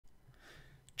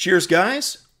Cheers,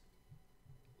 guys.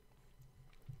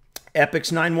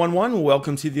 Epix 911,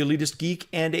 welcome to the Elitist Geek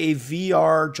and a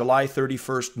VR July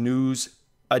 31st news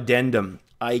addendum.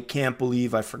 I can't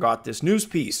believe I forgot this news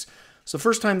piece. It's the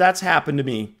first time that's happened to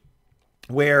me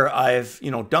where I've,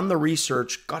 done the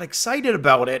research, got excited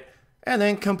about it, and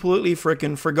then completely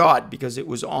freaking forgot because it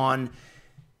was on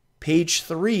page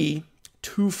 3,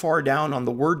 too far down on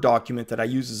the Word document that I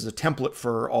use as a template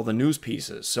for all the news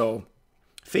pieces. So,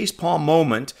 facepalm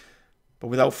moment. But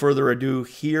without further ado,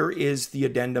 here is the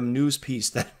addendum news piece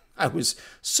that I was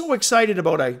so excited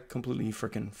about I completely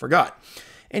freaking forgot.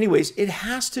 Anyways, it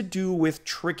has to do with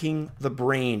tricking the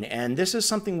brain. And this is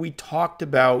something we talked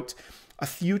about a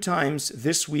few times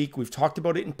this week. We've talked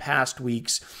about it in past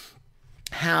weeks.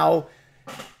 How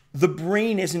the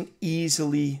brain isn't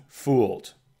easily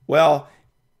fooled. Well,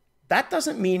 that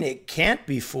doesn't mean it can't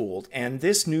be fooled. And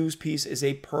this news piece is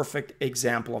a perfect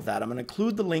example of that. I'm going to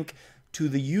include the link to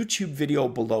the YouTube video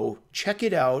below. Check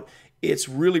it out. It's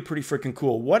really pretty freaking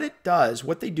cool. What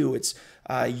they do, it's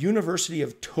University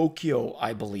of Tokyo,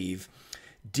 I believe,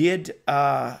 did,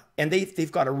 and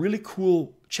they've got a really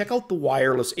cool, check out the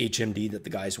wireless HMD that the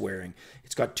guy's wearing.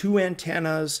 It's got 2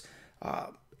 antennas.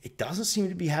 It doesn't seem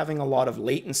to be having a lot of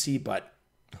latency, but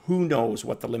who knows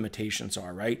what the limitations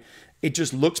are, right? It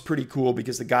just looks pretty cool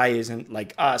because the guy isn't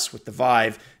like us with the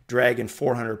Vive dragging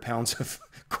 400 pounds of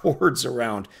cords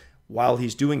around while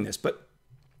he's doing this. But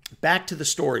back to the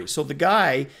story. So the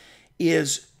guy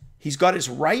he's got his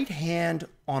right hand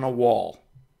on a wall.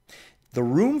 The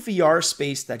room VR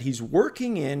space that he's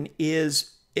working in it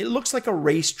looks like a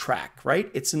racetrack,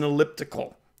 right? It's an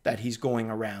elliptical that he's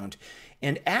going around.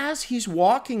 And as he's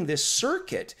walking this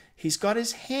circuit, he's got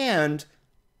his hand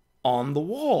on the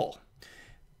wall.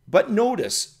 But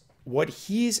notice what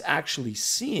he's actually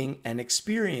seeing and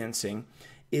experiencing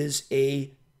is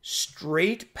a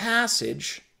straight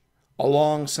passage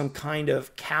along some kind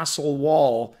of castle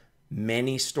wall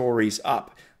many stories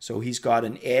up. So he's got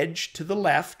an edge to the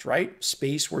left, right?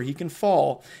 Space where he can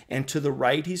fall. And to the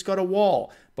right, he's got a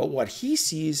wall. But what he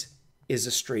sees is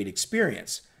a straight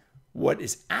experience. What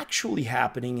is actually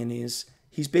happening is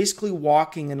he's basically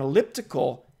walking an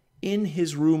elliptical in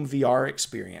his room VR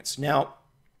experience. Now,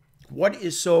 what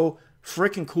is so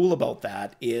freaking cool about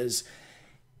that is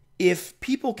if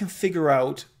people can figure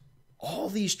out all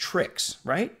these tricks,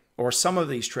 right? Or some of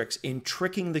these tricks in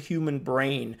tricking the human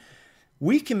brain,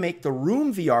 we can make the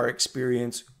room VR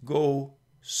experience go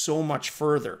so much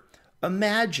further.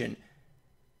 Imagine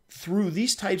through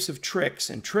these types of tricks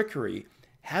and trickery,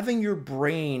 having your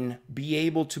brain be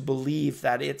able to believe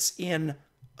that it's in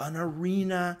an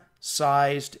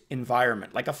arena-sized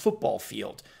environment, like a football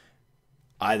field.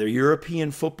 Either European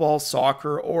football,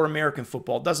 soccer, or American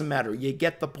football, doesn't matter. You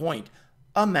get the point.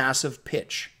 A massive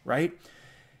pitch, right?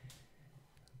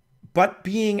 But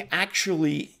being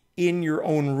actually in your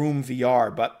own room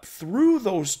VR, but through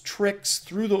those tricks,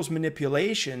 through those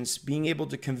manipulations, being able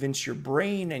to convince your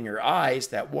brain and your eyes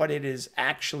that what it is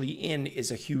actually in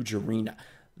is a huge arena.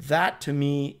 That to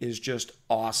me is just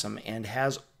awesome and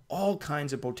has all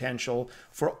kinds of potential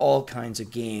for all kinds of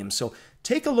games. So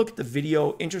take a look at the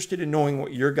video. Interested in knowing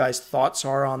what your guys' thoughts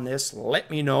are on this,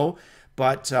 let me know.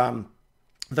 But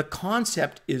the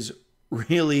concept is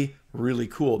really, really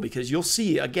cool because you'll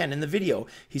see, again, in the video,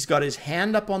 he's got his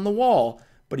hand up on the wall,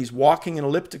 but he's walking an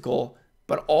elliptical,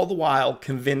 but all the while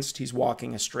convinced he's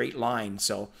walking a straight line.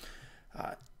 So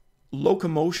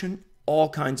locomotion, all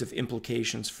kinds of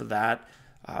implications for that.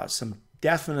 Some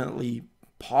definitely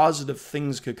positive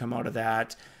things could come out of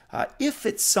that. If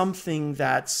it's something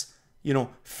that's,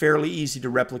 fairly easy to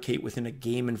replicate within a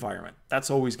game environment, that's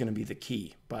always going to be the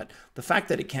key. But the fact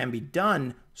that it can be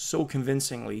done so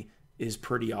convincingly is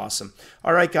pretty awesome.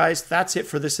 All right, guys, that's it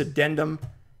for this addendum.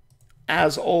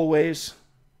 As always,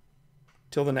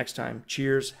 till the next time,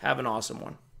 cheers. Have an awesome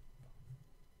one.